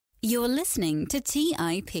You're listening to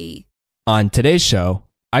TIP. On today's show,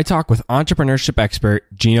 I talk with entrepreneurship expert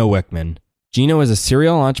Gino Wickman. Gino is a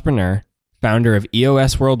serial entrepreneur, founder of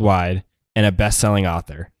EOS Worldwide, and a best-selling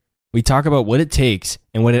author. We talk about what it takes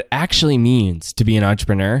and what it actually means to be an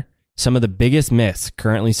entrepreneur, some of the biggest myths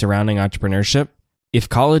currently surrounding entrepreneurship, if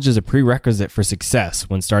college is a prerequisite for success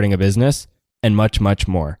when starting a business, and much, much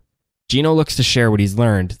more. Gino looks to share what he's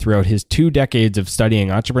learned throughout his 2 decades of studying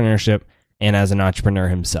entrepreneurship and as an entrepreneur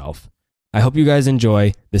himself. I hope you guys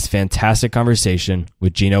enjoy this fantastic conversation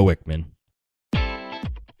with Gino Wickman.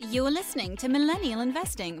 You're listening to Millennial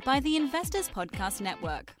Investing by the Investors Podcast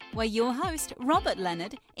Network, where your host, Robert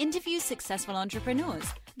Leonard, interviews successful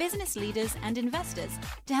entrepreneurs, business leaders, and investors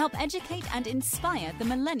to help educate and inspire the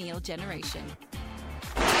millennial generation.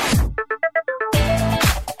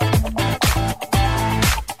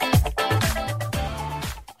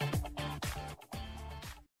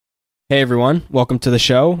 Hey everyone, welcome to the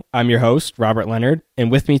show. I'm your host, Robert Leonard,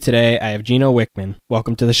 and with me today I have Gino Wickman.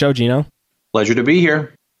 Welcome to the show, Gino. Pleasure to be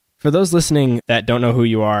here. For those listening that don't know who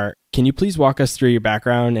you are, can you please walk us through your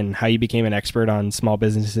background and how you became an expert on small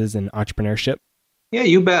businesses and entrepreneurship? Yeah,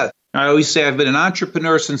 you bet. I always say I've been an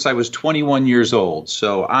entrepreneur since I was 21 years old.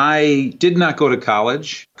 So I did not go to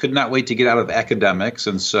college, could not wait to get out of academics.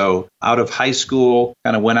 And so out of high school,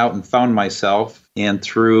 kind of went out and found myself. And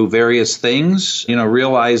through various things,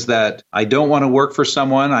 realized that I don't want to work for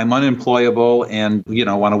someone, I'm unemployable, and,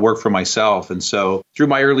 want to work for myself. And so through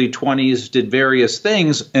my early 20s, did various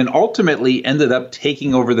things and ultimately ended up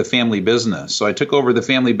taking over the family business. So I took over the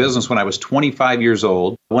family business when I was 25 years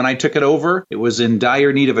old. When I took it over, it was in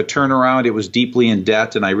dire need of a turnaround. It was deeply in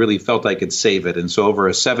debt, and I really felt I could save it. And so over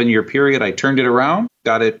a 7-year period, I turned it around.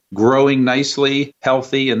 Got it growing nicely,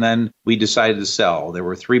 healthy, and then we decided to sell. There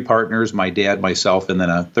were 3 partners, my dad, myself, and then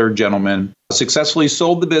a third gentleman. Successfully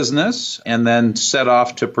sold the business and then set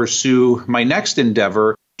off to pursue my next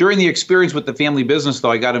endeavor. During the experience with the family business, though,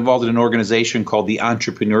 I got involved in an organization called the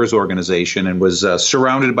Entrepreneurs Organization and was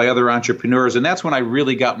surrounded by other entrepreneurs. And that's when I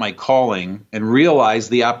really got my calling and realized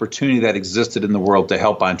the opportunity that existed in the world to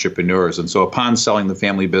help entrepreneurs. And so upon selling the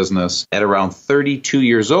family business at around 32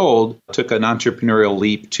 years old, I took an entrepreneurial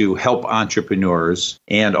leap to help entrepreneurs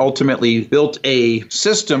and ultimately built a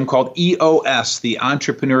system called EOS, the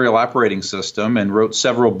Entrepreneurial Operating System, and wrote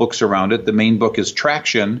several books around it. The main book is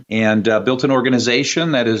Traction, and built an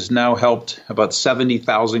organization that has now helped about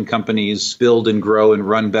 70,000 companies build and grow and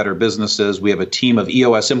run better businesses. We have a team of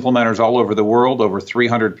EOS implementers all over the world, over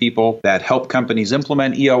 300 people that help companies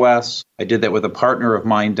implement EOS. I did that with a partner of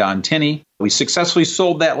mine, Don Tinney. We successfully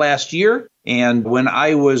sold that last year. And when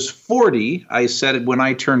I was 40, I said, when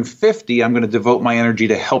I turn 50, I'm going to devote my energy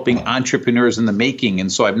to helping entrepreneurs in the making.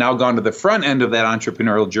 And so I've now gone to the front end of that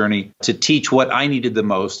entrepreneurial journey to teach what I needed the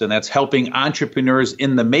most. And that's helping entrepreneurs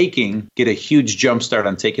in the making get a huge jump start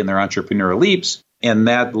on taking their entrepreneurial leaps. And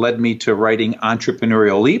that led me to writing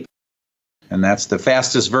Entrepreneurial Leap. And that's the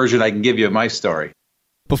fastest version I can give you of my story.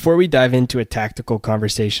 Before we dive into a tactical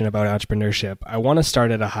conversation about entrepreneurship, I want to start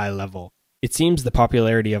at a high level. It seems the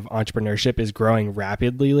popularity of entrepreneurship is growing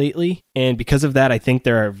rapidly lately, and because of that, I think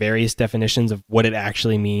there are various definitions of what it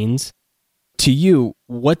actually means. To you,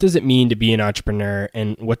 what does it mean to be an entrepreneur,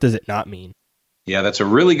 and what does it not mean? Yeah, that's a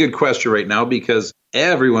really good question right now because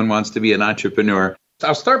everyone wants to be an entrepreneur.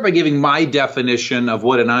 I'll start by giving my definition of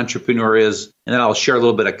what an entrepreneur is, and then I'll share a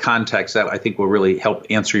little bit of context that I think will really help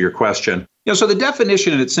answer your question. So the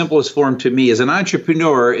definition in its simplest form to me is an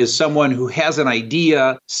entrepreneur is someone who has an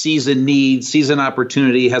idea, sees a need, sees an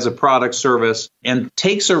opportunity, has a product, service, and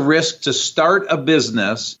takes a risk to start a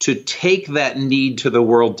business, to take that need to the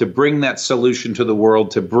world, to bring that solution to the world,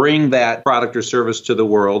 to bring that product or service to the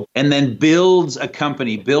world, and then builds a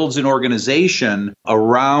company, builds an organization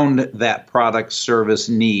around that product, service,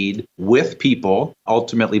 need with people,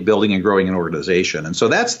 ultimately building and growing an organization. And so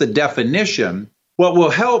that's the definition. What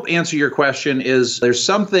will help answer your question is there's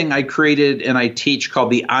something I created and I teach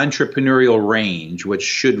called the entrepreneurial range, which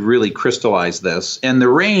should really crystallize this. And the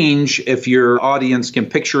range, if your audience can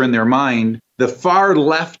picture in their mind, the far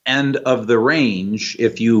left end of the range,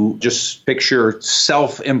 if you just picture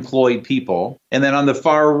self-employed people, and then on the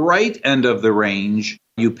far right end of the range,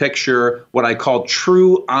 you picture what I call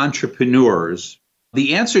true entrepreneurs.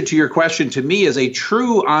 The answer to your question to me is a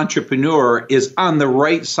true entrepreneur is on the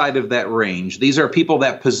right side of that range. These are people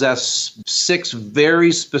that possess 6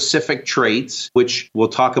 very specific traits, which we'll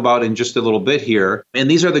talk about in just a little bit here. And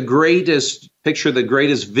these are the greatest, picture the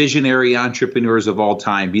greatest visionary entrepreneurs of all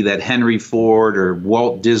time, be that Henry Ford or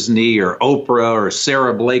Walt Disney or Oprah or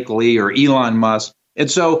Sarah Blakely or Elon Musk. And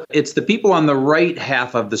so it's the people on the right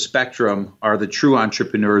half of the spectrum are the true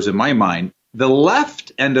entrepreneurs in my mind. The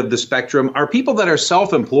left end of the spectrum are people that are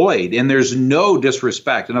self-employed, and there's no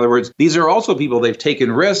disrespect. In other words, these are also people, they've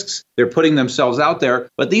taken risks, they're putting themselves out there,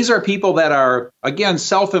 but these are people that are, again,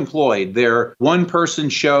 self-employed. They're one-person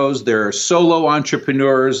shows, they're solo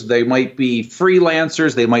entrepreneurs, they might be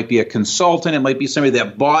freelancers, they might be a consultant, it might be somebody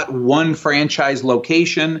that bought one franchise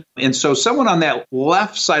location. And so someone on that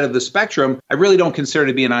left side of the spectrum, I really don't consider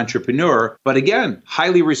to be an entrepreneur, but again,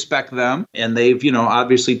 highly respect them, and they've,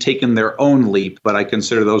 obviously taken their own leap, but I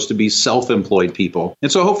consider those to be self-employed people.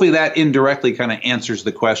 And so hopefully that indirectly kind of answers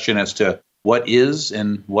the question as to what is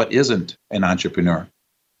and what isn't an entrepreneur.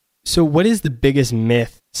 So what is the biggest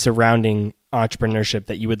myth surrounding entrepreneurship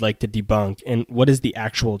that you would like to debunk, and what is the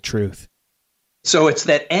actual truth? So it's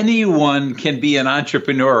that anyone can be an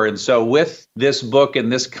entrepreneur. And so with this book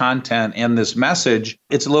and this content and this message,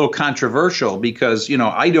 it's a little controversial because,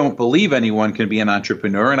 I don't believe anyone can be an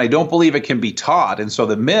entrepreneur, and I don't believe it can be taught. And so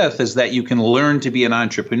the myth is that you can learn to be an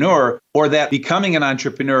entrepreneur, or that becoming an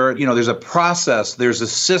entrepreneur, there's a process, there's a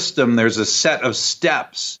system, there's a set of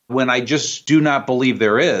steps, when I just do not believe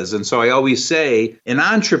there is. And so I always say an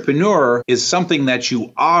entrepreneur is something that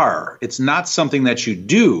you are. It's not something that you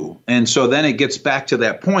do. And so then it gets back to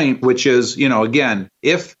that point, which is, again,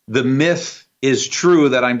 if the myth is true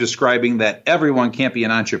that I'm describing that everyone can't be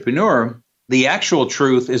an entrepreneur, the actual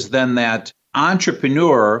truth is then that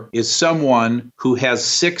entrepreneur is someone who has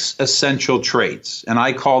 6 essential traits. And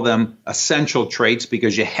I call them essential traits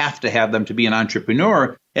because you have to have them to be an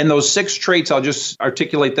entrepreneur. And those 6 traits, I'll just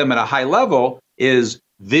articulate them at a high level, is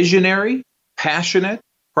visionary, passionate,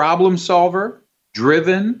 problem solver,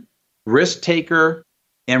 driven, risk taker,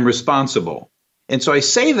 and responsible. And so I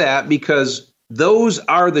say that because those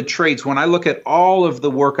are the traits. When I look at all of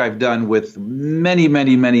the work I've done with many,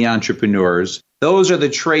 many, many entrepreneurs, those are the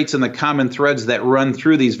traits and the common threads that run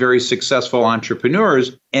through these very successful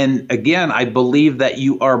entrepreneurs. And again, I believe that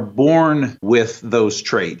you are born with those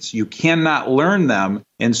traits. You cannot learn them.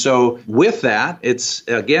 And so with that, it's,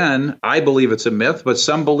 again, I believe it's a myth, but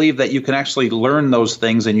some believe that you can actually learn those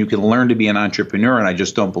things and you can learn to be an entrepreneur. And I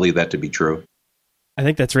just don't believe that to be true. I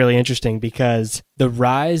think that's really interesting because the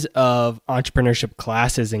rise of entrepreneurship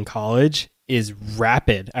classes in college is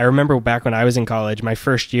rapid. I remember back when I was in college, my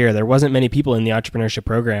first year, there wasn't many people in the entrepreneurship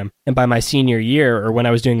program. And by my senior year, or when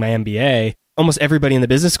I was doing my MBA, almost everybody in the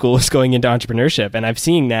business school was going into entrepreneurship. And I've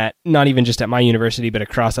seen that not even just at my university, but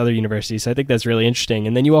across other universities. So I think that's really interesting.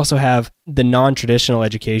 And then you also have the non-traditional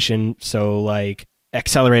education. So like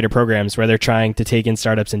accelerator programs where they're trying to take in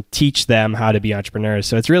startups and teach them how to be entrepreneurs.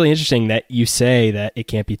 So it's really interesting that you say that it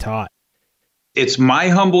can't be taught. It's my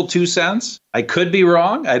humble 2 cents. I could be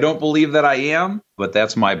wrong. I don't believe that I am, but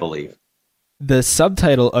that's my belief. The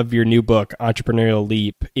subtitle of your new book, Entrepreneurial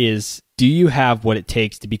Leap, is Do You Have What It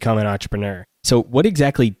Takes to Become an Entrepreneur? So what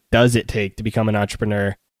exactly does it take to become an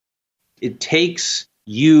entrepreneur? It takes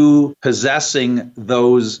you possessing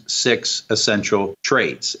those 6 essential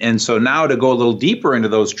traits. And so now to go a little deeper into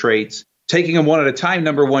those traits, taking them one at a time,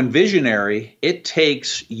 number 1, visionary, it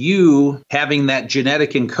takes you having that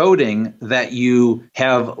genetic encoding that you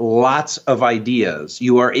have lots of ideas.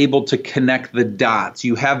 You are able to connect the dots.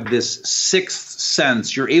 You have this 6th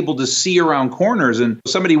sense. You're able to see around corners. And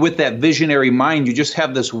somebody with that visionary mind, you just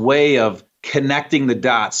have this way of connecting the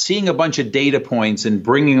dots, seeing a bunch of data points and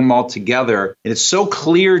bringing them all together. And it's so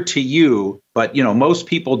clear to you, but most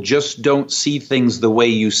people just don't see things the way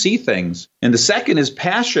you see things. And the second is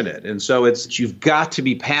passionate. And so you've got to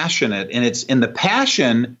be passionate. And the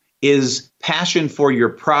passion is passion for your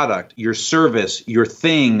product, your service, your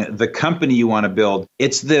thing, the company you want to build.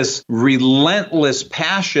 It's this relentless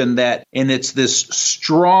passion and it's this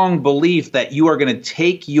strong belief that you are going to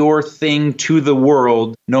take your thing to the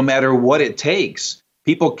world no matter what it takes.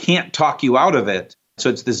 People can't talk you out of it. So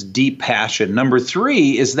it's this deep passion. Number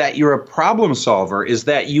 3 is that you're a problem solver, is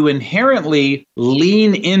that you inherently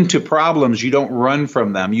lean into problems. You don't run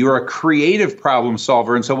from them. You're a creative problem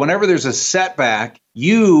solver. And so whenever there's a setback,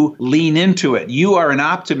 you lean into it. You are an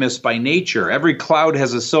optimist by nature. Every cloud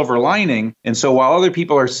has a silver lining. And so while other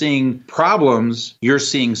people are seeing problems, you're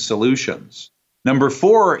seeing solutions. Number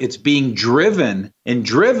 4, it's being driven. And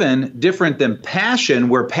driven, different than passion,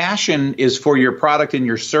 where passion is for your product and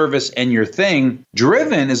your service and your thing.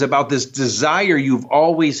 Driven is about this desire you've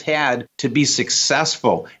always had to be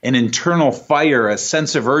successful, an internal fire, a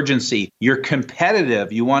sense of urgency. You're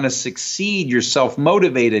competitive. You want to succeed. You're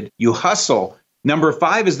self-motivated. You hustle. Number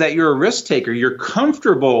 5 is that you're a risk taker. You're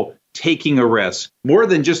comfortable taking a risk, more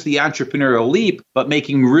than just the entrepreneurial leap, but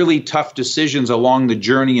making really tough decisions along the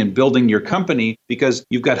journey and building your company, because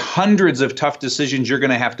you've got hundreds of tough decisions you're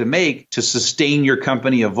going to have to make to sustain your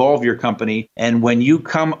company, evolve your company. And when you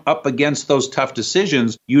come up against those tough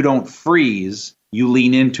decisions, you don't freeze. You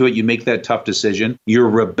lean into it. You make that tough decision. You're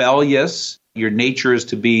rebellious. Your nature is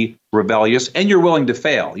to be rebellious, and you're willing to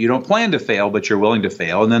fail. You don't plan to fail, but you're willing to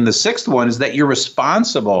fail. And then the sixth one is that you're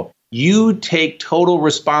responsible. You take total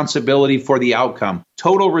responsibility for the outcome,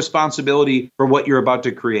 total responsibility for what you're about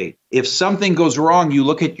to create. If something goes wrong, you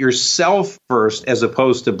look at yourself first as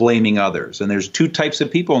opposed to blaming others. And there's two types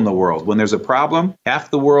of people in the world. When there's a problem,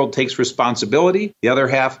 half the world takes responsibility. The other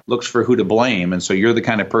half looks for who to blame. And so you're the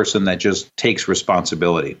kind of person that just takes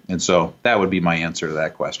responsibility. And so that would be my answer to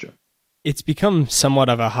that question. It's become somewhat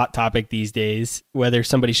of a hot topic these days, whether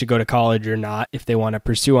somebody should go to college or not if they want to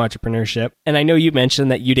pursue entrepreneurship. And I know you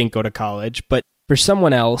mentioned that you didn't go to college, but for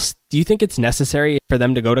someone else, do you think it's necessary for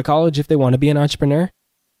them to go to college if they want to be an entrepreneur?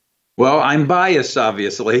 Well, I'm biased,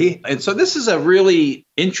 obviously. And so this is a really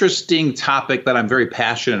interesting topic that I'm very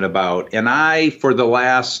passionate about. And I, for the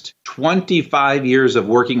last 25 years of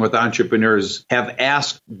working with entrepreneurs, have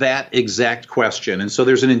asked that exact question. And so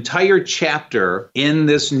there's an entire chapter in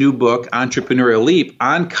this new book, Entrepreneurial Leap,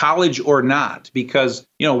 on college or not, because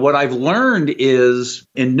what I've learned is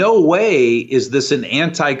in no way is this an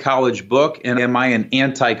anti-college book, and am I an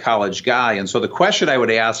anti-college guy? And so the question I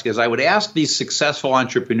would ask is, I would ask these successful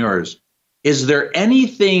entrepreneurs, is there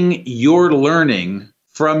anything you're learning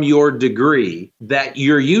from your degree that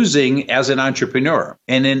you're using as an entrepreneur?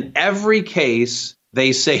 And in every case,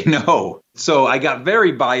 they say no. So I got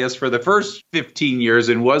very biased for the first 15 years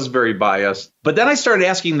and was very biased. But then I started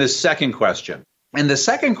asking this second question. And the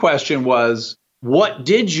second question was, what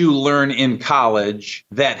did you learn in college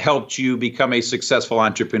that helped you become a successful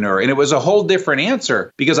entrepreneur? And it was a whole different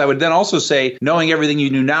answer, because I would then also say, knowing everything you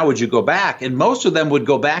knew now, would you go back? And most of them would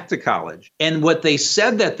go back to college. And what they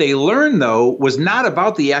said that they learned, though, was not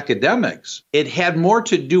about the academics. It had more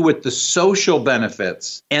to do with the social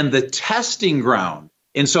benefits and the testing ground.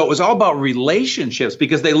 And so it was all about relationships,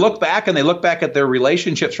 because they look back at their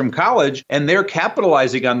relationships from college, and they're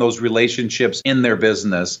capitalizing on those relationships in their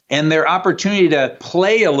business, and their opportunity to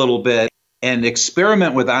play a little bit and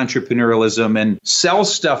experiment with entrepreneurialism and sell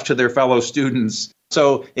stuff to their fellow students.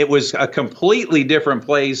 So it was a completely different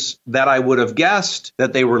place that I would have guessed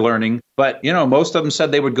that they were learning. But, most of them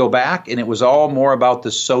said they would go back, and it was all more about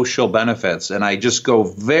the social benefits. And I just go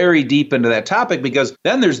very deep into that topic, because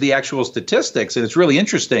then there's the actual statistics. And it's really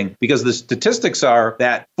interesting, because the statistics are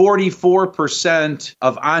that 44%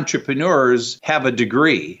 of entrepreneurs have a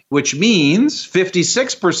degree, which means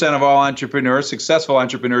 56% of all entrepreneurs, successful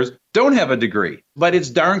entrepreneurs, don't have a degree. But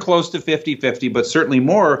it's darn close to 50-50, but certainly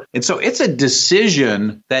more. And so it's a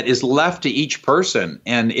decision that is left to each person.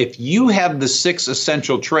 And if you have the 6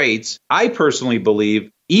 essential traits, I personally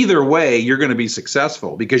believe either way, you're going to be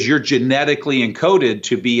successful, because you're genetically encoded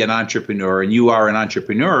to be an entrepreneur, and you are an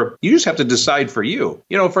entrepreneur. You just have to decide for you.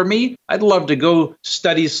 For me, I'd love to go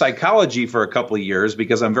study psychology for a couple of years,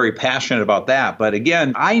 because I'm very passionate about that. But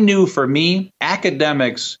again, I knew for me,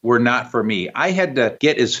 academics were not for me. I had to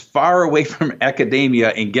get as far away from academia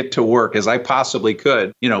and get to work as I possibly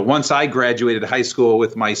could. Once I graduated high school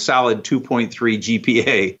with my solid 2.3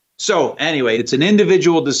 GPA. So anyway, it's an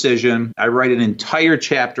individual decision. I write an entire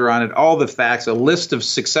chapter on it, all the facts, a list of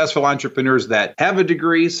successful entrepreneurs that have a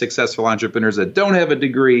degree, successful entrepreneurs that don't have a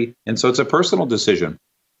degree. And so it's a personal decision.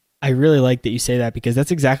 I really like that you say that, because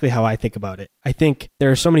that's exactly how I think about it. I think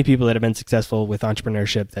there are so many people that have been successful with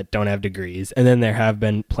entrepreneurship that don't have degrees, and then there have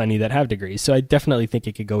been plenty that have degrees. So I definitely think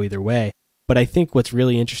it could go either way. But I think what's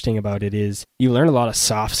really interesting about it is you learn a lot of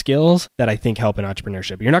soft skills that I think help in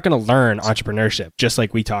entrepreneurship. You're not going to learn entrepreneurship just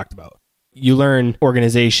like we talked about. You learn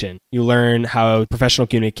organization, you learn how professional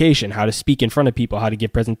communication, how to speak in front of people, how to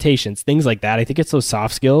give presentations, things like that. I think it's those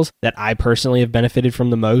soft skills that I personally have benefited from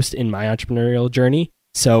the most in my entrepreneurial journey.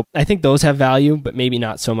 So I think those have value, but maybe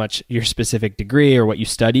not so much your specific degree or what you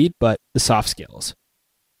studied, but the soft skills.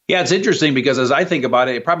 Yeah, it's interesting, because as I think about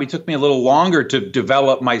it, it probably took me a little longer to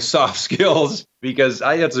develop my soft skills, because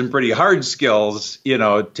I had some pretty hard skills,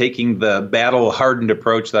 taking the battle-hardened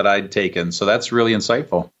approach that I'd taken. So that's really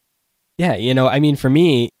insightful. Yeah, for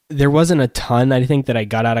me, there wasn't a ton, I think, that I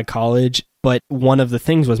got out of college, but one of the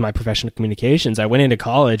things was my professional communications. I went into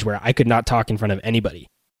college where I could not talk in front of anybody.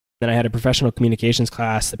 Then I had a professional communications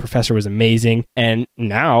class. The professor was amazing. And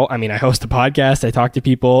now, I host a podcast. I talk to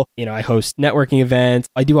people. I host networking events.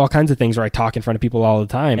 I do all kinds of things where I talk in front of people all the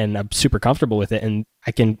time, and I'm super comfortable with it. And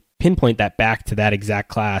I can pinpoint that back to that exact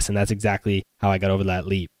class. And that's exactly how I got over that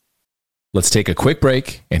leap. Let's take a quick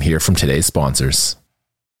break and hear from today's sponsors.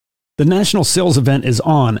 The national sales event is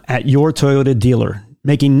on at your Toyota dealer,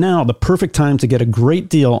 making now the perfect time to get a great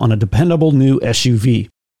deal on a dependable new SUV.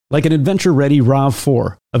 Like an adventure-ready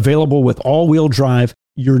RAV4, available with all-wheel drive,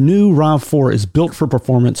 your new RAV4 is built for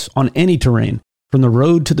performance on any terrain, from the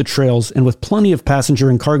road to the trails, and with plenty of passenger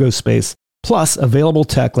and cargo space, plus available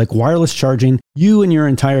tech like wireless charging, you and your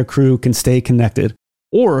entire crew can stay connected.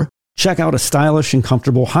 Or check out a stylish and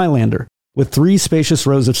comfortable Highlander, with 3 spacious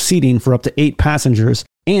rows of seating for up to 8 passengers,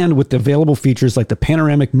 and with the available features like the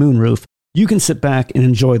panoramic moonroof, you can sit back and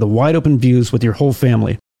enjoy the wide-open views with your whole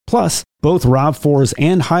family. Plus, both RAV4s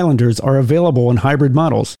and Highlanders are available in hybrid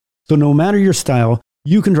models, so no matter your style,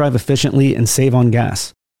 you can drive efficiently and save on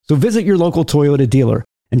gas. So visit your local Toyota dealer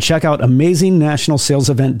and check out amazing national sales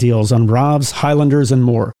event deals on RAVs, Highlanders, and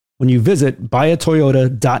more when you visit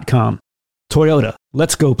buyatoyota.com. Toyota,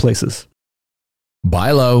 let's go places.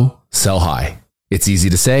 Buy low, sell high. It's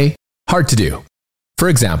easy to say, hard to do. For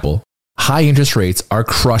example, high interest rates are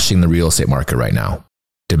crushing the real estate market right now.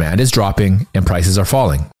 Demand is dropping and prices are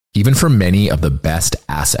falling, even for many of the best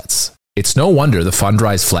assets. It's no wonder the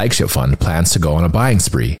Fundrise flagship fund plans to go on a buying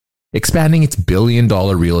spree, expanding its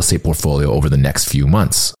billion-dollar real estate portfolio over the next few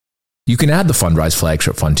months. You can add the Fundrise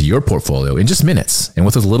flagship fund to your portfolio in just minutes and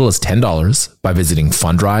with as little as $10 by visiting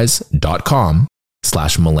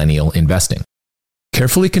fundrise.com/millennial investing.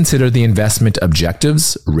 Carefully consider the investment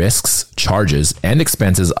objectives, risks, charges, and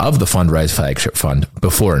expenses of the Fundrise flagship fund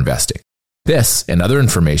before investing. This and other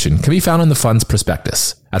information can be found in the fund's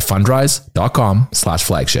prospectus at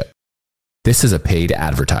fundrise.com/flagship. This is a paid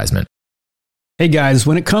advertisement. Hey guys,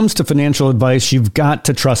 when it comes to financial advice, you've got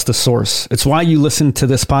to trust the source. It's why you listen to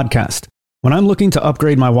this podcast. When I'm looking to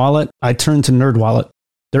upgrade my wallet, I turn to NerdWallet.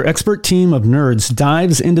 Their expert team of nerds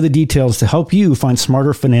dives into the details to help you find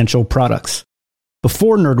smarter financial products.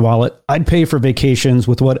 Before NerdWallet, I'd pay for vacations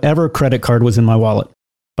with whatever credit card was in my wallet.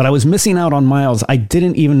 But I was missing out on miles I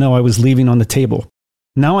didn't even know I was leaving on the table.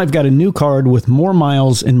 Now I've got a new card with more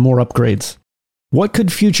miles and more upgrades. What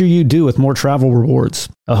could future you do with more travel rewards?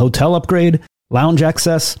 A hotel upgrade? Lounge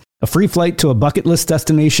access? A free flight to a bucket list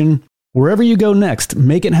destination? Wherever you go next,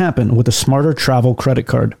 make it happen with a smarter travel credit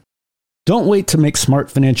card. Don't wait to make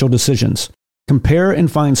smart financial decisions. Compare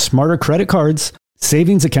and find smarter credit cards,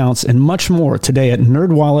 savings accounts, and much more today at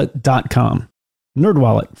nerdwallet.com.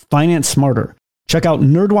 NerdWallet, finance smarter. Check out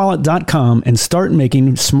nerdwallet.com and start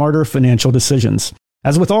making smarter financial decisions.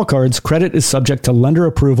 As with all cards, credit is subject to lender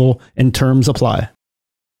approval and terms apply.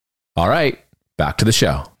 All right, back to the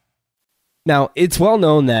show. Now, it's well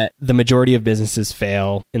known that the majority of businesses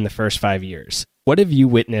fail in the first 5 years. What have you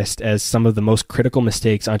witnessed as some of the most critical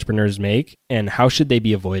mistakes entrepreneurs make, and how should they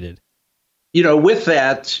be avoided? With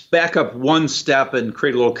that, back up one step and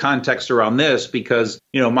create a little context around this because,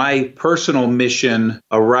 my personal mission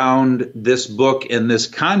around this book and this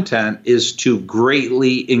content is to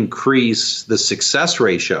greatly increase the success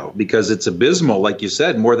ratio because it's abysmal. Like you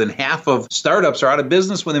said, more than half of startups are out of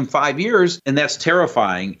business within 5 years, and that's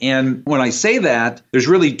terrifying. And when I say that, there's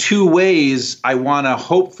really 2 ways I want to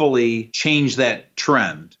hopefully change that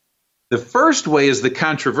trend. The first way is the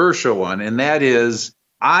controversial one, and that is,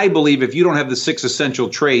 I believe if you don't have the 6 essential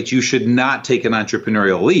traits, you should not take an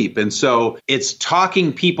entrepreneurial leap. And so it's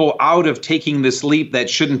talking people out of taking this leap that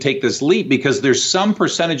shouldn't take this leap because there's some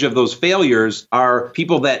percentage of those failures are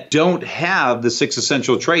people that don't have the 6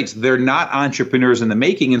 essential traits. They're not entrepreneurs in the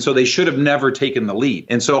making. And so they should have never taken the leap.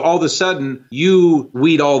 And so all of a sudden you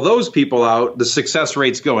weed all those people out, the success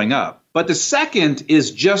rate's going up. But the second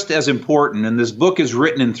is just as important, and this book is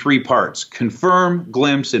written in 3 parts: confirm,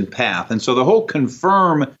 glimpse, and path. And so the whole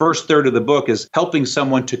confirm first third of the book is helping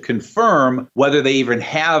someone to confirm whether they even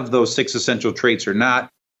have those 6 essential traits or not.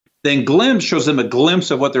 Then glimpse shows them a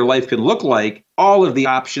glimpse of what their life can look like, all of the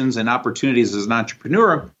options and opportunities as an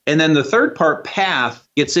entrepreneur. And then the third part, path,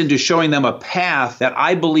 gets into showing them a path that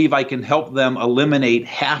I believe I can help them eliminate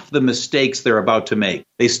half the mistakes they're about to make.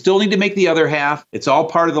 They still need to make the other half. It's all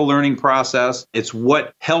part of the learning process. It's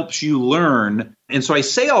what helps you learn. And so I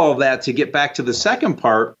say all of that to get back to the second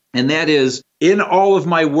part, and that is, in all of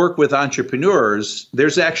my work with entrepreneurs,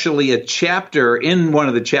 there's actually a chapter in one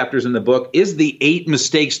of the chapters in the book is the 8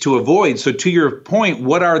 mistakes to avoid. So to your point,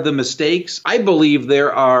 what are the mistakes? I believe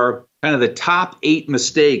there are kind of the top 8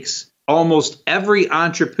 mistakes almost every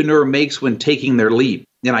entrepreneur makes when taking their leap.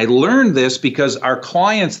 And I learned this because our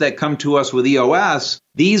clients that come to us with EOS,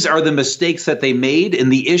 these are the mistakes that they made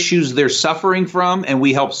and the issues they're suffering from, and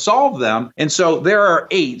we help solve them. And so there are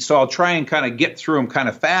 8, so I'll try and kind of get through them kind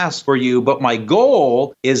of fast for you. But my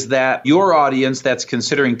goal is that your audience that's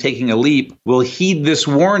considering taking a leap will heed this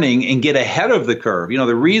warning and get ahead of the curve.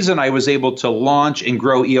 The reason I was able to launch and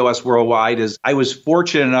grow EOS worldwide is I was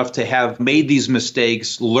fortunate enough to have made these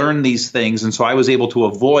mistakes, learn these things, and so I was able to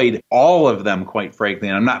avoid all of them, quite frankly.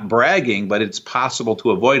 And I'm not bragging, but it's possible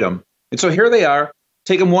to avoid them. And so here they are.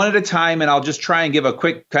 Take them one at a time, and I'll just try and give a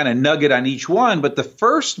quick kind of nugget on each one. But the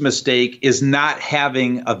first mistake is not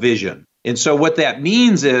having a vision. And so what that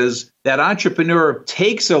means is that entrepreneur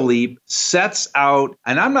takes a leap, sets out,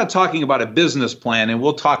 and I'm not talking about a business plan, and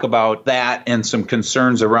we'll talk about that and some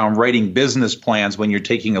concerns around writing business plans when you're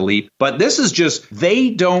taking a leap. But this is just, they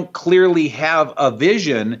don't clearly have a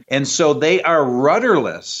vision, and so they are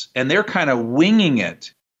rudderless, and they're kind of winging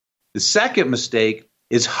it. The second mistake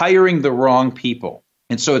is hiring the wrong people.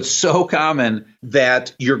 And so it's so common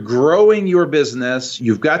that you're growing your business,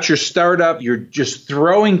 you've got your startup, you're just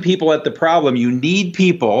throwing people at the problem. You need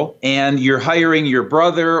people, and you're hiring your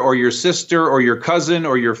brother or your sister or your cousin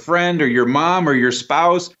or your friend or your mom or your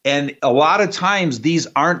spouse. And a lot of times these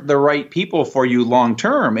aren't the right people for you long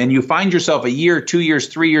term. And you find yourself a year, 2 years,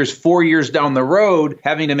 3 years, 4 years down the road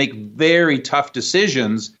having to make very tough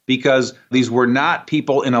decisions because these were not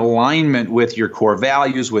people in alignment with your core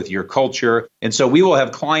values, with your culture. And so we will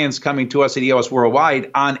have clients coming to us at EOS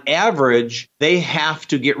Worldwide. On average, they have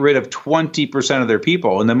to get rid of 20% of their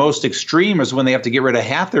people. And the most extreme is when they have to get rid of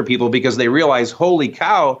half their people because they realize, holy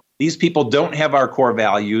cow, these people don't have our core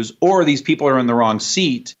values, or these people are in the wrong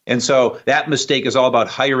seat. And so that mistake is all about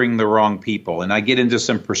hiring the wrong people. And I get into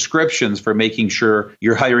some prescriptions for making sure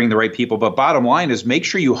you're hiring the right people. But bottom line is make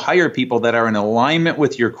sure you hire people that are in alignment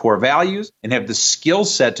with your core values and have the skill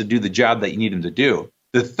set to do the job that you need them to do.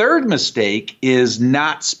 The third mistake is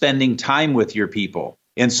not spending time with your people.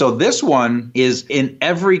 And so this one is, in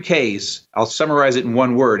every case, I'll summarize it in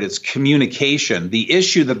one word. It's communication. The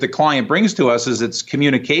issue that the client brings to us is it's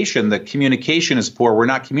communication. The communication is poor. We're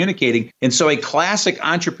not communicating. And so a classic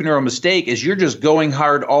entrepreneurial mistake is you're just going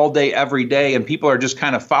hard all day, every day, and people are just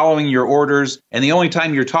kind of following your orders. And the only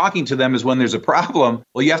time you're talking to them is when there's a problem.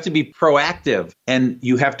 Well, you have to be proactive, and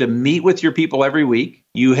you have to meet with your people every week.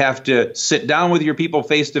 You have to sit down with your people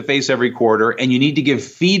face to face every quarter, and you need to give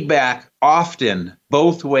feedback often,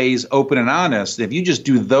 both ways, open and honest. If you just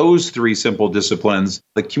do those 3 simple disciplines,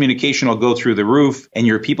 the communication will go through the roof, and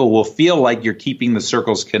your people will feel like you're keeping the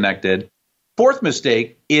circles connected. Fourth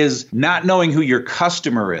mistake is not knowing who your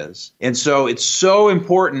customer is. And so it's so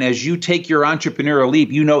important as you take your entrepreneurial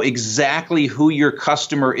leap, you know exactly who your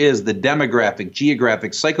customer is, the demographic,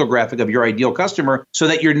 geographic, psychographic of your ideal customer, so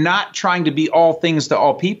that you're not trying to be all things to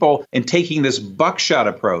all people and taking this buckshot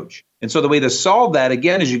approach. And so the way to solve that,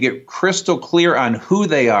 again, is you get crystal clear on who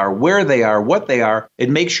they are, where they are, what they are,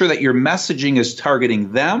 and make sure that your messaging is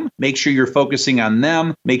targeting them. Make sure you're focusing on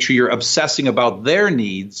them. Make sure you're obsessing about their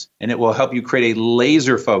needs, and it will help you create a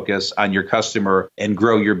laser focus on your customer and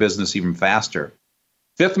grow your business even faster.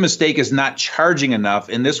 Fifth mistake is not charging enough,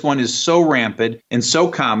 and this one is so rampant and so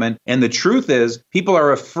common. And the truth is, people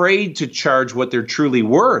are afraid to charge what they're truly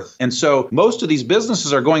worth. And so most of these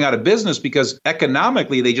businesses are going out of business because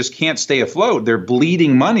economically they just can't stay afloat. They're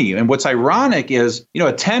bleeding money. And what's ironic is,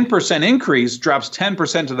 a 10% increase drops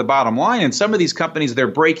 10% to the bottom line. And some of these companies, they're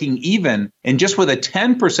breaking even. And just with a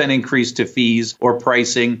 10% increase to fees or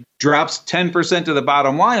pricing, drops 10% to the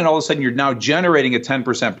bottom line, and all of a sudden you're now generating a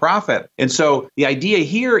 10% profit. And so the idea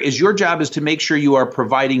here is your job is to make sure you are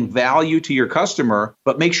providing value to your customer,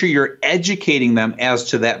 but make sure you're educating them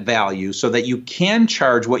as to that value so that you can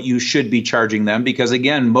charge what you should be charging them. Because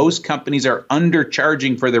again, most companies are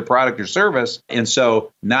undercharging for their product or service. And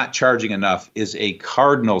so not charging enough is a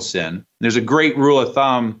cardinal sin. There's a great rule of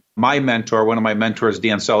thumb. My mentor, one of my mentors,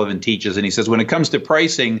 Dan Sullivan, teaches, and he says, when it comes to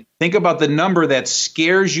pricing, think about the number that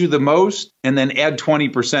scares you the most and then add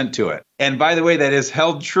 20% to it. And by the way, that has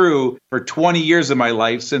held true for 20 years of my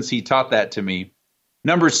life since he taught that to me.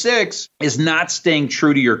 Number 6 is not staying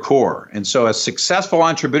true to your core. And so a successful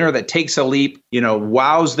entrepreneur that takes a leap,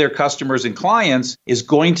 wows their customers and clients is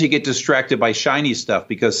going to get distracted by shiny stuff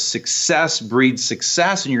because success breeds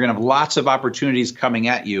success, and you're going to have lots of opportunities coming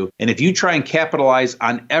at you. And if you try and capitalize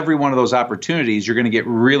on every one of those opportunities, you're going to get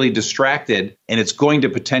really distracted, and it's going to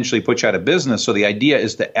potentially put you out of business. So the idea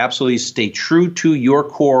is to absolutely stay true to your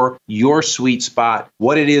core, your sweet spot,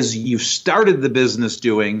 what it is you've started the business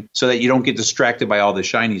doing, so that you don't get distracted by all the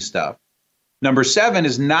shiny stuff. Number 7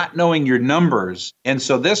 is not knowing your numbers. And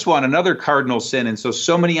so this one, another cardinal sin. And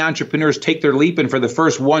so many entrepreneurs take their leap, and for the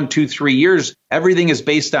first 1, 2, 3 years, everything is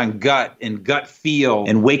based on gut and gut feel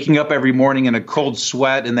and waking up every morning in a cold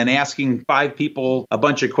sweat and then asking 5 people a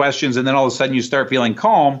bunch of questions. And then all of a sudden you start feeling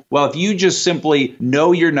calm. Well, if you just simply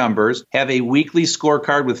know your numbers, have a weekly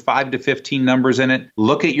scorecard with 5 to 15 numbers in it,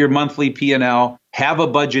 look at your monthly P&L, have a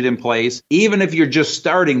budget in place. Even if you're just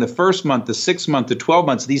starting the first month, the 6th month, the 12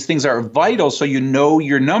 months, these things are vital so you know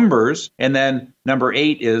your numbers. And then number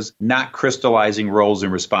 8 is not crystallizing roles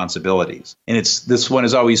and responsibilities. And this one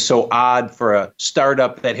is always so odd for a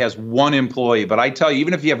startup that has 1 employee. But I tell you,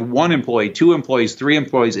 even if you have 1 employee, 2 employees, 3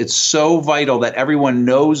 employees, it's so vital that everyone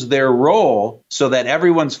knows their role so that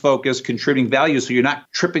everyone's focused, contributing value, so you're not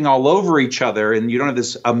tripping all over each other and you don't have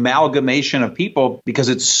this amalgamation of people because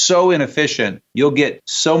it's so inefficient. You'll get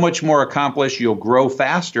so much more accomplished. You'll grow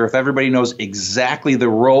faster if everybody knows exactly the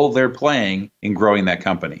role they're playing in growing that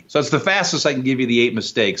company. So it's the fastest I can give you the 8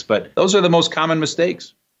 mistakes, but those are the most common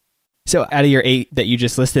mistakes. So out of your 8 that you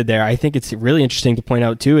just listed there, I think it's really interesting to point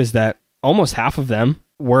out too, is that almost half of them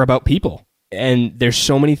were about people. And there's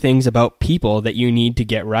so many things about people that you need to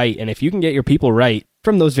get right. And if you can get your people right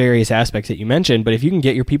from those various aspects that you mentioned, but if you can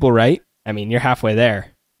get your people right, I mean, you're halfway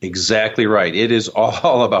there. Exactly right. It is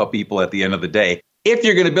all about people at the end of the day. If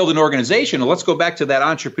you're going to build an organization, let's go back to that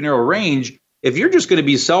entrepreneurial range. If you're just going to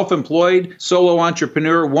be self-employed, solo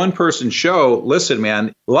entrepreneur, one-person show, listen,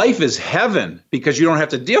 man, life is heaven because you don't have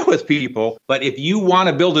to deal with people. But if you want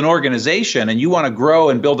to build an organization and you want to grow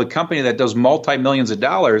and build a company that does multi-millions of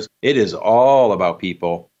dollars, it is all about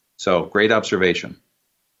people. So great observation.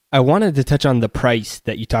 I wanted to touch on the price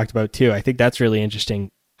that you talked about too. I think that's really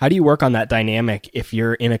interesting. How do you work on that dynamic if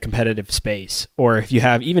you're in a competitive space, or if you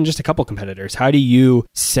have even just a couple competitors? How do you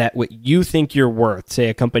set what you think you're worth? Say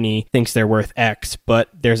a company thinks they're worth X, but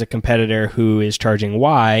there's a competitor who is charging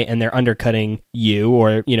Y and they're undercutting you,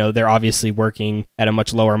 or, they're obviously working at a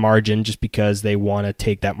much lower margin just because they want to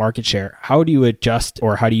take that market share. How do you adjust,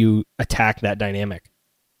 or how do you attack that dynamic?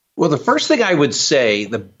 Well, the first thing I would say,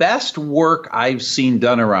 the best work I've seen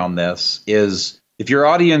done around this is, if your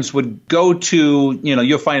audience would go to,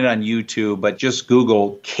 you'll find it on YouTube, but just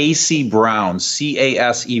Google Casey Brown,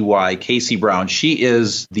 Casey, Casey Brown. She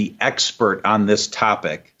is the expert on this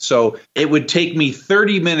topic. So it would take me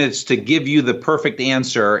 30 minutes to give you the perfect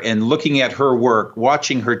answer, and looking at her work,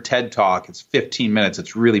 watching her TED Talk, it's 15 minutes.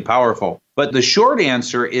 It's really powerful. But the short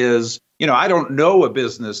answer is, I don't know a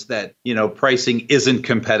business that, pricing isn't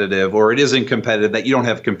competitive, or it isn't competitive, that you don't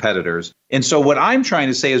have competitors. And so what I'm trying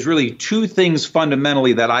to say is really 2 things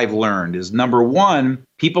fundamentally that I've learned is, number 1,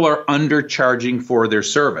 people are undercharging for their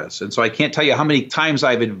service. And so I can't tell you how many times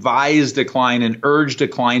I've advised a client and urged a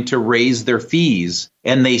client to raise their fees,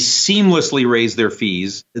 and they seamlessly raise their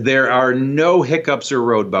fees. There are no hiccups or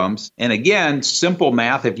road bumps. And again, simple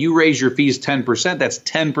math, if you raise your fees 10%, that's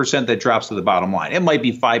 10% that drops to the bottom line. It might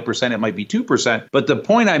be 5%, it might be 2%. But the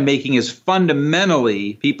point I'm making is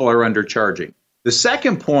fundamentally people are undercharging. The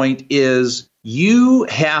second point is you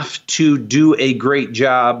have to do a great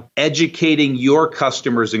job educating your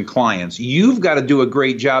customers and clients. You've got to do a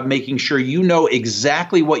great job making sure you know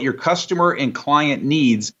exactly what your customer and client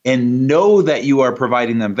needs and know that you are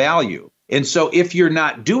providing them value. And so if you're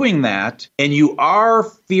not doing that and you are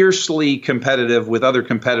fiercely competitive with other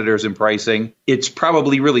competitors in pricing, it's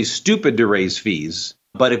probably really stupid to raise fees.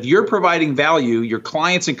 But if you're providing value, your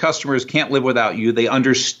clients and customers can't live without you. They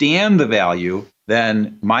understand the value.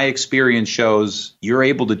 Then my experience shows you're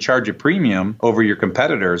able to charge a premium over your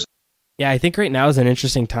competitors. Yeah, I think right now is an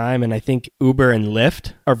interesting time. And I think Uber and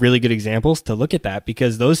Lyft are really good examples to look at that,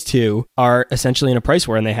 because those two are essentially in a price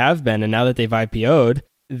war, and they have been. And now that they've IPO'd,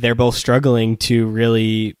 they're both struggling to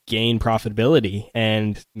really gain profitability.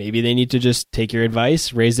 And maybe they need to just take your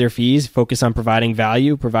advice, raise their fees, focus on providing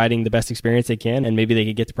value, providing the best experience they can, and maybe they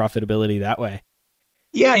could get to profitability that way.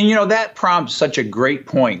 Yeah, and that prompts such a great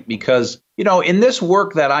point, because in this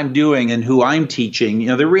work that I'm doing and who I'm teaching,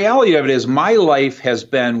 the reality of it is my life has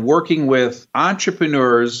been working with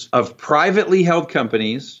entrepreneurs of privately held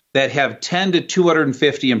companies that have 10 to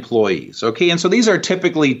 250 employees. Okay. And so these are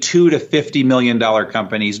typically $2 to $50 million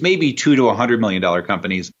companies, maybe $2 to $100 million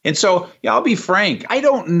companies. And so I'll be frank, I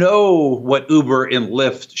don't know what Uber and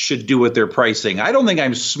Lyft should do with their pricing. I don't think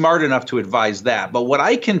I'm smart enough to advise that. But what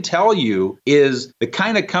I can tell you is the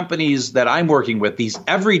kind of companies that I'm working with, these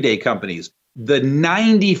everyday companies, the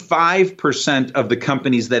 95% of the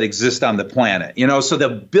companies that exist on the planet, so the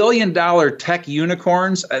billion-dollar tech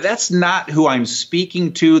unicorns, that's not who I'm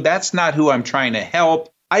speaking to. That's not who I'm trying to help.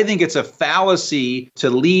 I think it's a fallacy to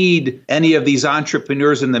lead any of these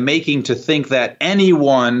entrepreneurs in the making to think that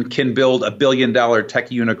anyone can build $1 billion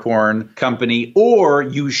tech unicorn company, or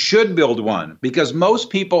you should build one, because most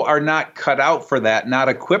people are not cut out for that, not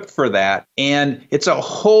equipped for that. And it's a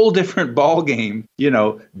whole different ballgame,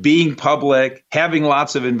 being public, having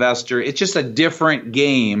lots of investors. It's just a different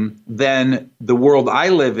game than the world I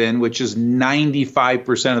live in, which is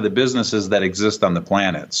 95% of the businesses that exist on the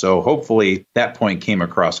planet. So hopefully that point came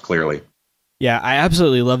across clearly. Yeah, I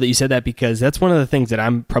absolutely love that you said that, because that's one of the things that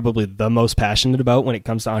I'm probably the most passionate about when it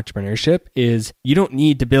comes to entrepreneurship is you don't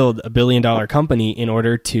need to build $1 billion company in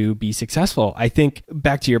order to be successful. I think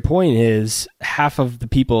back to your point is half of the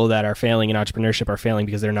people that are failing in entrepreneurship are failing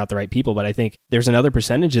because they're not the right people. But I think there's another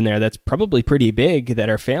percentage in there that's probably pretty big that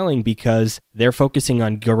are failing because they're focusing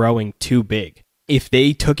on growing too big. If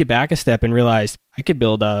they took it back a step and realized I could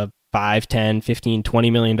build a $5, $10, $15,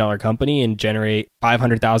 $20 million company and generate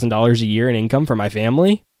 $500,000 a year in income for my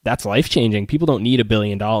family, that's life-changing. People don't need $1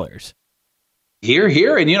 billion.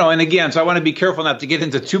 Here. And again, so I want to be careful not to get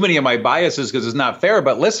into too many of my biases because it's not fair.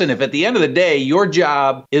 But listen, if at the end of the day, your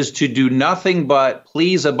job is to do nothing but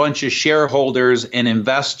please a bunch of shareholders and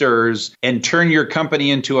investors and turn your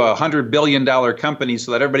company into a $100 billion company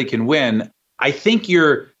so that everybody can win, I think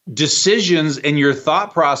your decisions and your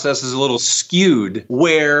thought process is a little skewed,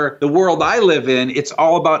 where the world I live in, it's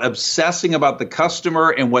all about obsessing about the customer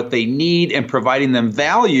and what they need and providing them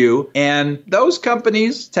value. And those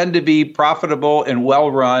companies tend to be profitable and well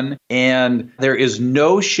run. And there is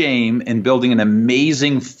no shame in building an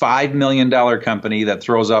amazing $5 million company that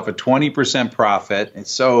throws off a 20% profit. And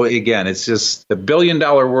so again, it's just the $1 billion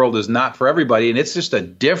world is not for everybody. And it's just a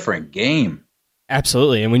different game.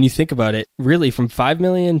 Absolutely. And when you think about it, really from 5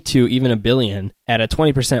 million to even $1 billion at a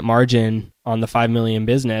 20% margin on the 5 million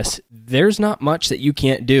business, there's not much that you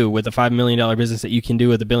can't do with a $5 million business that you can do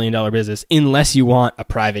with a $1 billion business, unless you want a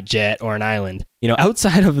private jet or an island.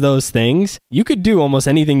 Outside of those things, you could do almost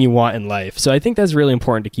anything you want in life. So I think that's really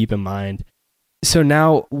important to keep in mind. So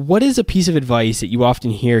now, what is a piece of advice that you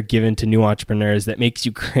often hear given to new entrepreneurs that makes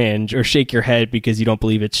you cringe or shake your head because you don't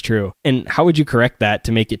believe it's true? And how would you correct that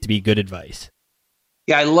to make it to be good advice?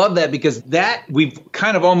 Yeah, I love that, because that we've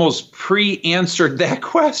kind of almost pre-answered that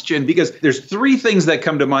question, because there's three things that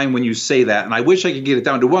come to mind when you say that. And I wish I could get it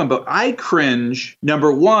down to one, but I cringe,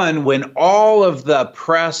 number one, when all of the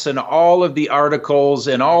press and all of the articles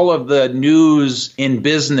and all of the news in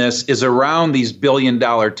business is around these $1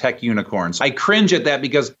 billion tech unicorns. I cringe at that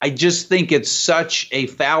because I just think it's such a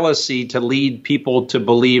fallacy to lead people to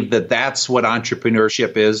believe that that's what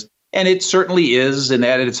entrepreneurship is. And it certainly is, and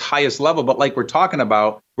at its highest level. But like we're talking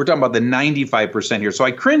about the 95% here. So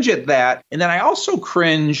I cringe at that. And then I also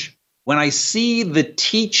cringe when I see the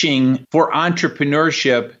teaching for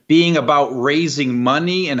entrepreneurship being about raising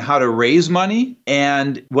money and how to raise money,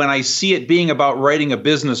 and when I see it being about writing a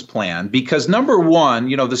business plan, because number one,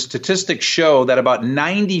 the statistics show that about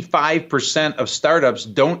 95% of startups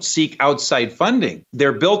don't seek outside funding.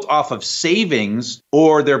 They're built off of savings,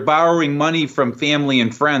 or they're borrowing money from family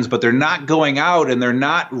and friends, but they're not going out and they're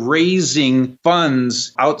not raising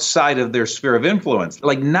funds outside of their sphere of influence,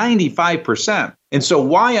 like 95%. And so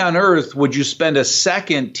why on earth would you spend a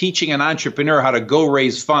second teaching an entrepreneur how to go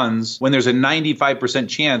raise funds when there's a 95%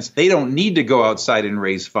 chance they don't need to go outside and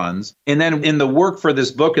raise funds? And then in the work for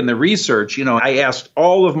this book and the research, I asked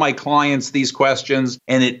all of my clients these questions,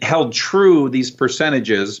 and it held true, these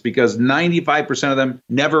percentages, because 95% of them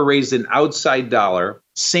never raised an outside dollar.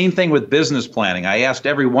 Same thing with business planning. I asked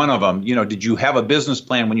every one of them, did you have a business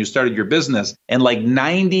plan when you started your business? And like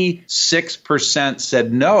 96%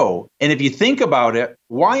 said no. And if you think about it,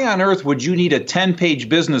 why on earth would you need a 10-page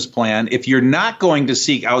business plan if you're not going to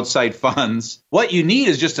seek outside funds? What you need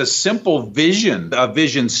is just a simple vision, a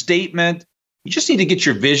vision statement. You just need to get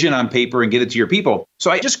your vision on paper and get it to your people.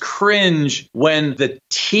 So I just cringe when the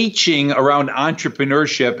teaching around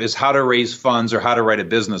entrepreneurship is how to raise funds or how to write a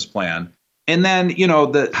business plan. And then,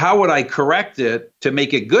 how would I correct it to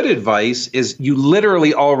make it good advice is you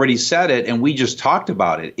literally already said it, and we just talked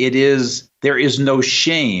about it. There is no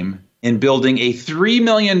shame in building a $3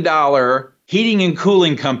 million heating and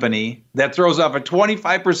cooling company that throws off a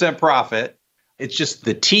 25% profit. It's just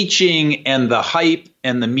the teaching and the hype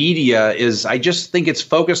and the media I just think it's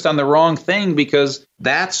focused on the wrong thing, because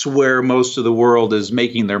that's where most of the world is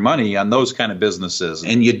making their money, on those kind of businesses.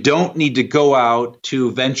 And you don't need to go out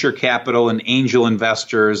to venture capital and angel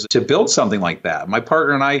investors to build something like that. My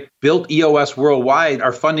partner and I built EOS Worldwide.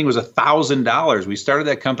 Our funding was $1,000. We started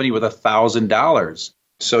that company with $1,000.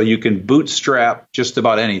 So you can bootstrap just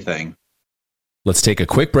about anything. Let's take a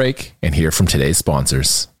quick break and hear from today's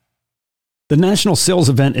sponsors. The national sales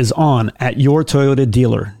event is on at your Toyota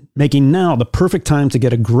dealer, making now the perfect time to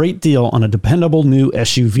get a great deal on a dependable new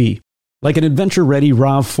SUV. Like an adventure-ready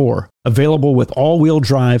RAV4, available with all-wheel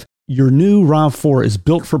drive, your new RAV4 is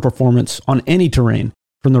built for performance on any terrain,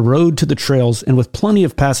 from the road to the trails, and with plenty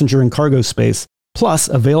of passenger and cargo space, plus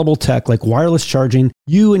available tech like wireless charging,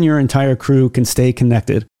 you and your entire crew can stay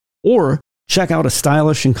connected. Or check out a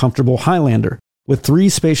stylish and comfortable Highlander, with 3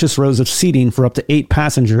 spacious rows of seating for up to 8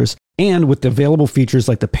 passengers, and with the available features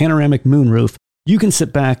like the panoramic moonroof, you can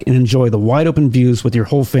sit back and enjoy the wide-open views with your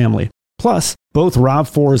whole family. Plus, both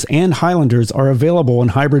RAV4s and Highlanders are available in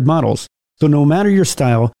hybrid models, so no matter your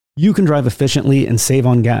style, you can drive efficiently and save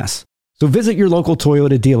on gas. So visit your local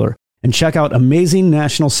Toyota dealer and check out amazing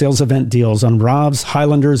national sales event deals on RAVs,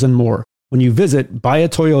 Highlanders, and more when you visit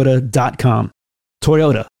buyatoyota.com.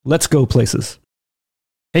 Toyota, let's go places.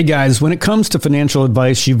 Hey guys, when it comes to financial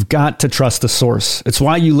advice, you've got to trust the source. It's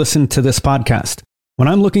why you listen to this podcast. When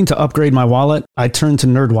I'm looking to upgrade my wallet, I turn to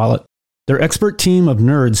NerdWallet. Their expert team of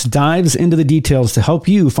nerds dives into the details to help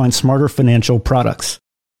you find smarter financial products.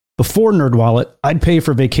 Before NerdWallet, I'd pay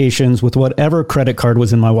for vacations with whatever credit card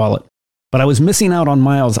was in my wallet. But I was missing out on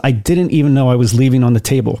miles I didn't even know I was leaving on the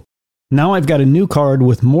table. Now I've got a new card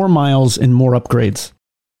with more miles and more upgrades.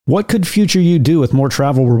 What could future you do with more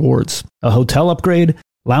travel rewards? A hotel upgrade?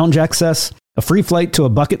 Lounge access, a free flight to a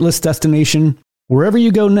bucket list destination? Wherever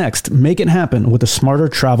you go next, make it happen with a smarter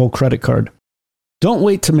travel credit card. Don't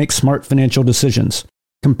wait to make smart financial decisions.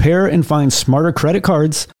 Compare and find smarter credit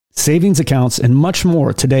cards, savings accounts, and much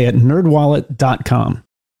more today at nerdwallet.com.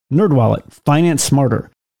 NerdWallet, finance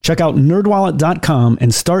smarter. Check out nerdwallet.com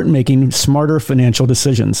and start making smarter financial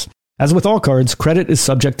decisions. As with all cards, credit is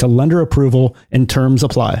subject to lender approval and terms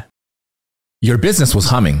apply. Your business was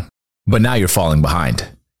humming, but now you're falling behind.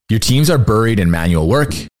 Your teams are buried in manual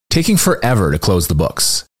work, taking forever to close the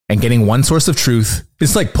books. And getting one source of truth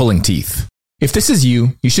is like pulling teeth. If this is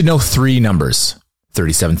you, you should know 3 numbers: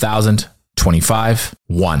 37,000, 25,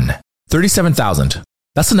 1. 37,000.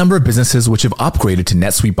 That's the number of businesses which have upgraded to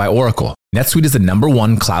NetSuite by Oracle. NetSuite is the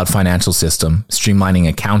 #1 cloud financial system, streamlining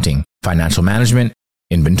accounting, financial management,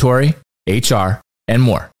 inventory, HR, and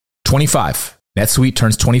more. 25. NetSuite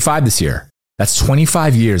turns 25 this year. That's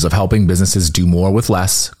 25 years of helping businesses do more with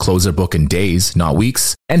less, close their book in days, not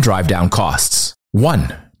weeks, and drive down costs.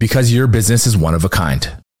 1. Because your business is one of a kind.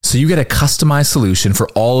 So you get a customized solution for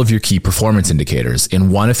all of your key performance indicators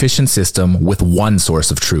in one efficient system with one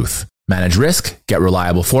source of truth. Manage risk, get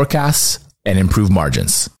reliable forecasts, and improve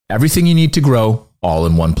margins. Everything you need to grow, all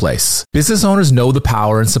in one place. Business owners know the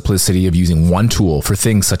power and simplicity of using one tool for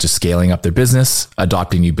things such as scaling up their business,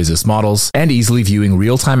 adopting new business models, and easily viewing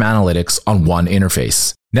real-time analytics on one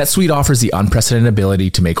interface. NetSuite offers the unprecedented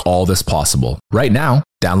ability to make all this possible. Right now,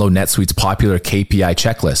 download NetSuite's popular KPI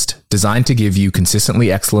checklist, designed to give you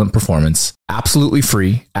consistently excellent performance, absolutely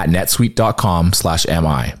free at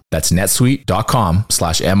netsuite.com/mi. That's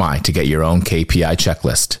netsuite.com/mi to get your own KPI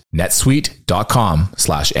checklist.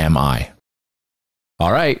 netsuite.com/mi.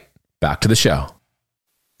 All right, back to the show.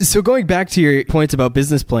 So going back to your points about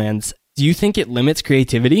business plans, do you think it limits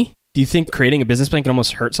creativity? Do you think creating a business plan can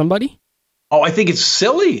almost hurt somebody? Oh, I think it's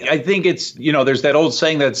silly. I think it's, there's that old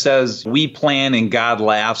saying that says, we plan and God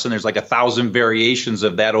laughs, and there's like 1,000 variations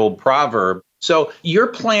of that old proverb. So your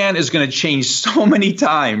plan is going to change so many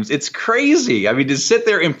times. It's crazy. I mean, to sit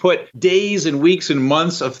there and put days and weeks and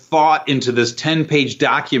months of thought into this 10-page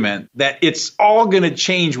document that it's all going to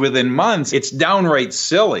change within months, it's downright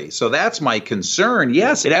silly. So that's my concern.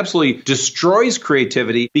 Yes, it absolutely destroys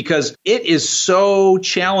creativity because it is so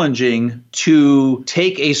challenging to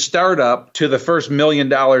take a startup to the first $1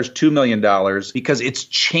 million, $2 million, because it's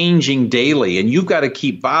changing daily. And you've got to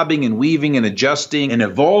keep bobbing and weaving and adjusting and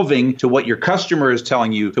evolving to what your customer is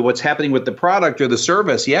telling you, to what's happening with the product or the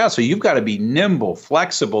service. Yeah, so you've got to be nimble,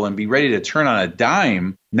 flexible, and be ready to turn on a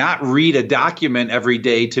dime, not read a document every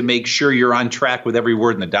day to make sure you're on track with every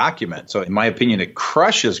word in the document. So in my opinion, it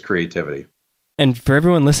crushes creativity. And for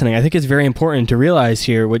everyone listening, I think it's very important to realize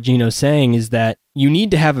here what Gino's saying is that you need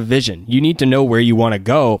to have a vision. You need to know where you want to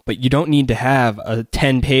go, but you don't need to have a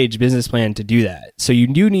 10-page business plan to do that. So you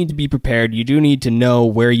do need to be prepared. You do need to know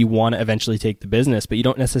where you want to eventually take the business, but you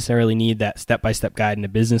don't necessarily need that step-by-step guide in a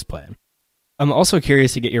business plan. I'm also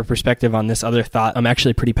curious to get your perspective on this other thought I'm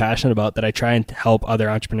actually pretty passionate about that I try and help other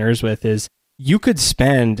entrepreneurs with is you could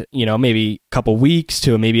spend, maybe a couple weeks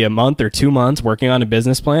to maybe a month or 2 months working on a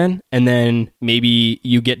business plan. And then maybe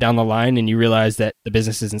you get down the line and you realize that the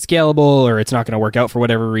business isn't scalable or it's not going to work out for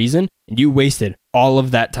whatever reason. And you wasted all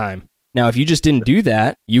of that time. Now, if you just didn't do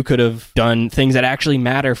that, you could have done things that actually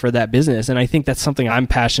matter for that business. And I think that's something I'm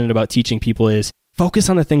passionate about teaching people is focus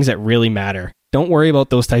on the things that really matter. Don't worry about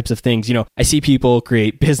those types of things. I see people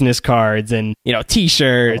create business cards and,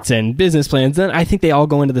 t-shirts and business plans. And I think they all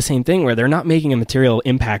go into the same thing where they're not making a material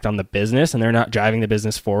impact on the business and they're not driving the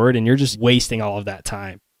business forward. And you're just wasting all of that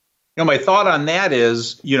time. My thought on that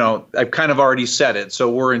is, I've kind of already said it. So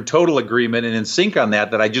we're in total agreement and in sync on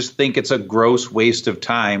that I just think it's a gross waste of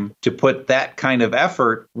time to put that kind of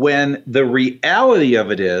effort when the reality of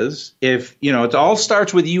it is, if, it all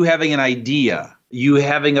starts with you having an idea, you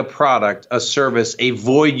having a product, a service, a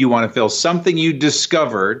void you want to fill, something you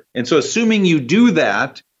discovered. And so assuming you do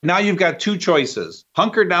that, now you've got two choices.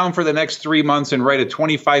 Hunker down for the next 3 months and write a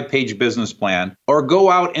 25-page business plan, or go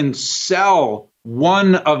out and sell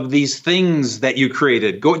one of these things that you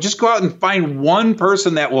created. Just go out and find one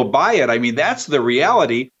person that will buy it. I mean, that's the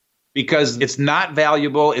reality, because it's not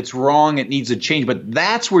valuable, it's wrong, it needs a change. But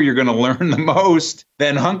that's where you're going to learn the most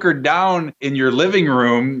than hunkered down in your living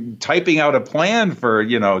room, typing out a plan for,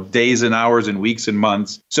 days and hours and weeks and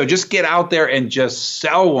months. So just get out there and just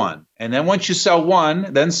sell one. And then once you sell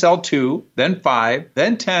one, then sell two, then 5,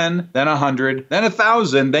 then 10, then 100, then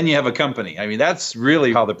 1,000, then you have a company. I mean, that's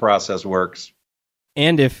really how the process works.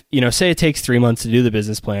 And if, say it takes 3 months to do the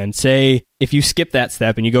business plan, say if you skip that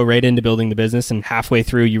step and you go right into building the business and halfway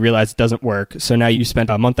through you realize it doesn't work. So now you spent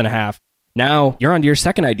a month and a half. Now you're on to your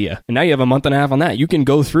second idea. And now you have a month and a half on that. You can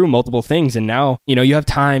go through multiple things. And now, you have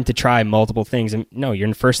time to try multiple things. And no,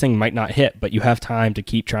 your first thing might not hit, but you have time to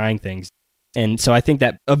keep trying things. And so I think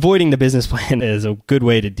that avoiding the business plan is a good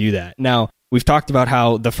way to do that. Now, we've talked about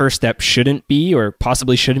how the first step shouldn't be, or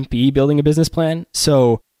possibly shouldn't be, building a business plan.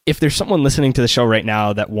 So if there's someone listening to the show right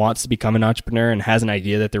now that wants to become an entrepreneur and has an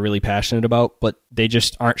idea that they're really passionate about, but they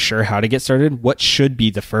just aren't sure how to get started, what should be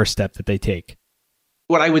the first step that they take?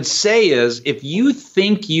 What I would say is, if you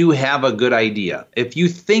think you have a good idea, if you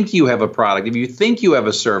think you have a product, if you think you have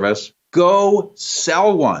a service, go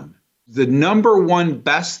sell one. The number one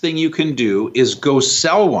best thing you can do is go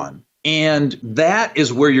sell one. And that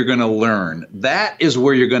is where you're going to learn. That is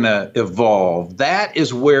where you're going to evolve. That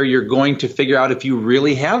is where you're going to figure out if you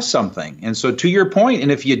really have something. And so to your point,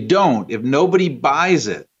 and if you don't, if nobody buys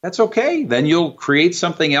it, that's okay. Then you'll create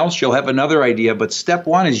something else. You'll have another idea. But step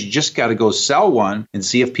one is you just got to go sell one and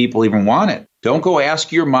see if people even want it. Don't go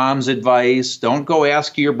ask your mom's advice. Don't go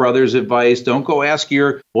ask your brother's advice. Don't go ask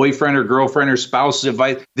your boyfriend or girlfriend or spouse's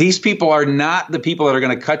advice. These people are not the people that are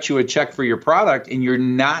going to cut you a check for your product, and you're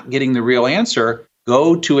not getting the real answer.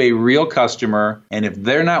 Go to a real customer, and if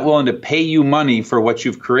they're not willing to pay you money for what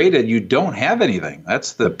you've created, you don't have anything.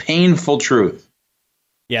 That's the painful truth.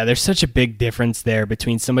 Yeah, there's such a big difference there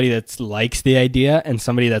between somebody that likes the idea and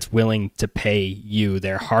somebody that's willing to pay you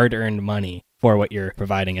their hard-earned money for what you're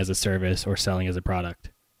providing as a service or selling as a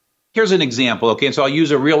product. Here's an example, okay? And so I'll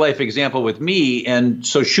use a real-life example with me. And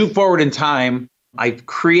so shoot forward in time, I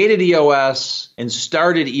created EOS and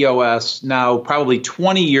started EOS now probably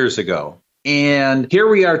 20 years ago. And here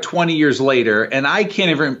we are 20 years later, and I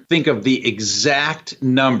can't even think of the exact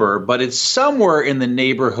number, but it's somewhere in the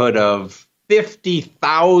neighborhood of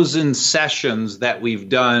 50,000 sessions that we've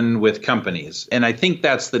done with companies. And I think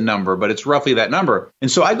that's the number, but it's roughly that number.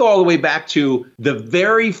 And so I go all the way back to the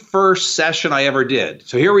very first session I ever did.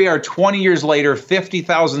 So here we are 20 years later,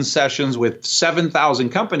 50,000 sessions with 7,000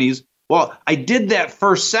 companies. Well, I did that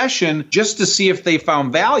first session just to see if they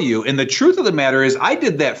found value. And the truth of the matter is I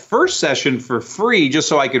did that first session for free just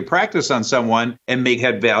so I could practice on someone and make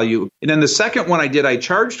head value. And then the second one I did, I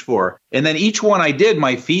charged for. And then each one I did,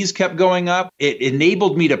 my fees kept going up. It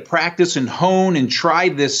enabled me to practice and hone and try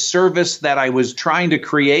this service that I was trying to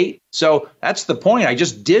create. So that's the point. I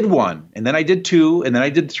just did one, and then I did 2, and then I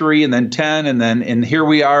did 3, and then 10, and here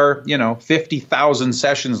we are, 50,000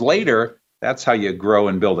 sessions later. That's how you grow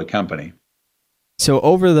and build a company. So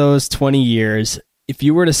over those 20 years, if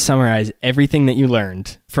you were to summarize everything that you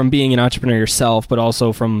learned from being an entrepreneur yourself, but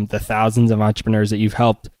also from the thousands of entrepreneurs that you've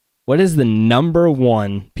helped, what is the number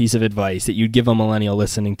one piece of advice that you'd give a millennial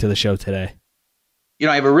listening to the show today?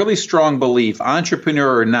 I have a really strong belief,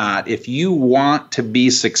 entrepreneur or not, if you want to be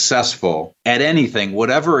successful at anything,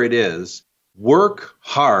 whatever it is, work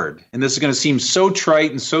hard. And this is going to seem so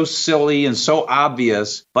trite and so silly and so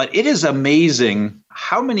obvious, but it is amazing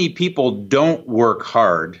how many people don't work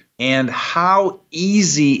hard and how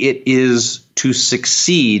easy it is to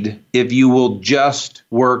succeed if you will just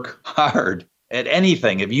work hard at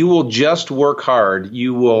anything. If you will just work hard,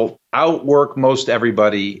 you will outwork most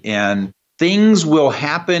everybody, and things will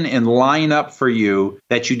happen and line up for you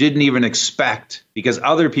that you didn't even expect because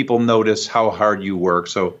other people notice how hard you work.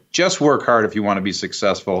 So just work hard if you want to be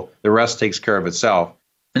successful. The rest takes care of itself.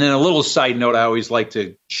 And then a little side note I always like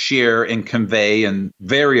to share and convey, and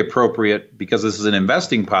very appropriate because this is an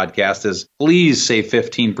investing podcast, is please save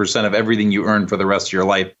 15% of everything you earn for the rest of your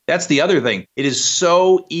life. That's the other thing. It is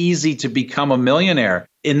so easy to become a millionaire.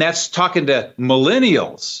 And that's talking to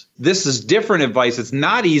millennials. This is different advice. It's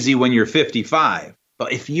not easy when you're 55.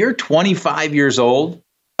 But if you're 25 years old,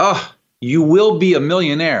 you will be a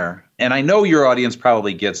millionaire. And I know your audience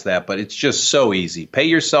probably gets that, but it's just so easy. Pay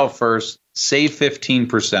yourself first, save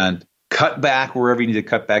 15%, cut back wherever you need to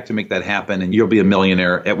cut back to make that happen, and you'll be a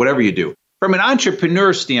millionaire at whatever you do. From an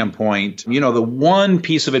entrepreneur standpoint, the one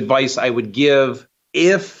piece of advice I would give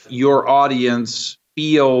if your audience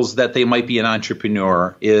feels that they might be an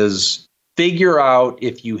entrepreneur is figure out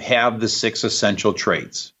if you have the 6 essential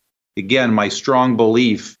traits. Again, my strong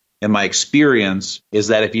belief and my experience is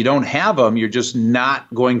that if you don't have them, you're just not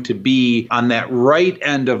going to be on that right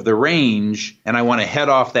end of the range. And I want to head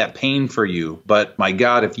off that pain for you. But my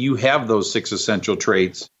God, if you have those 6 essential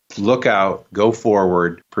traits, look out, go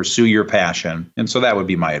forward, pursue your passion. And so that would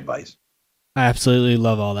be my advice. I absolutely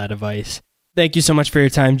love all that advice. Thank you so much for your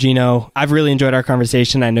time, Gino. I've really enjoyed our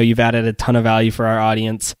conversation. I know you've added a ton of value for our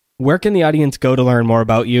audience. Where can the audience go to learn more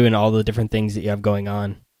about you and all the different things that you have going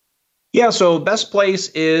on? Yeah, so best place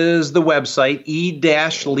is the website,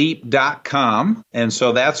 e-leap.com. And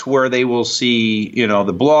so that's where they will see,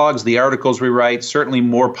 the blogs, the articles we write, certainly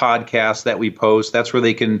more podcasts that we post. That's where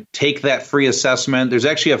they can take that free assessment. There's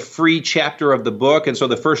actually a free chapter of the book. And so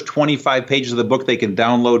the first 25 pages of the book, they can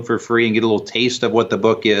download for free and get a little taste of what the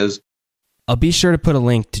book is. I'll be sure to put a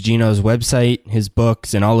link to Gino's website, his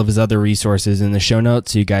books, and all of his other resources in the show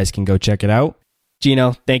notes so you guys can go check it out.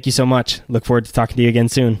 Gino, thank you so much. Look forward to talking to you again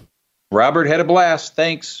soon. Robert, had a blast.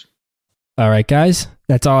 Thanks. All right, guys.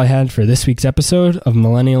 That's all I had for this week's episode of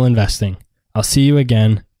Millennial Investing. I'll see you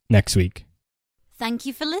again next week. Thank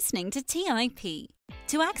you for listening to TIP.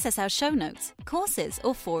 To access our show notes, courses,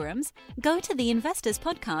 or forums, go to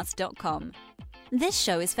theinvestorspodcast.com. This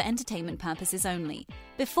show is for entertainment purposes only.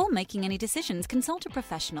 Before making any decisions, consult a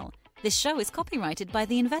professional. This show is copyrighted by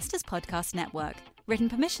the Investors Podcast Network. Written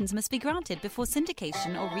permissions must be granted before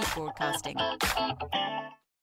syndication or rebroadcasting.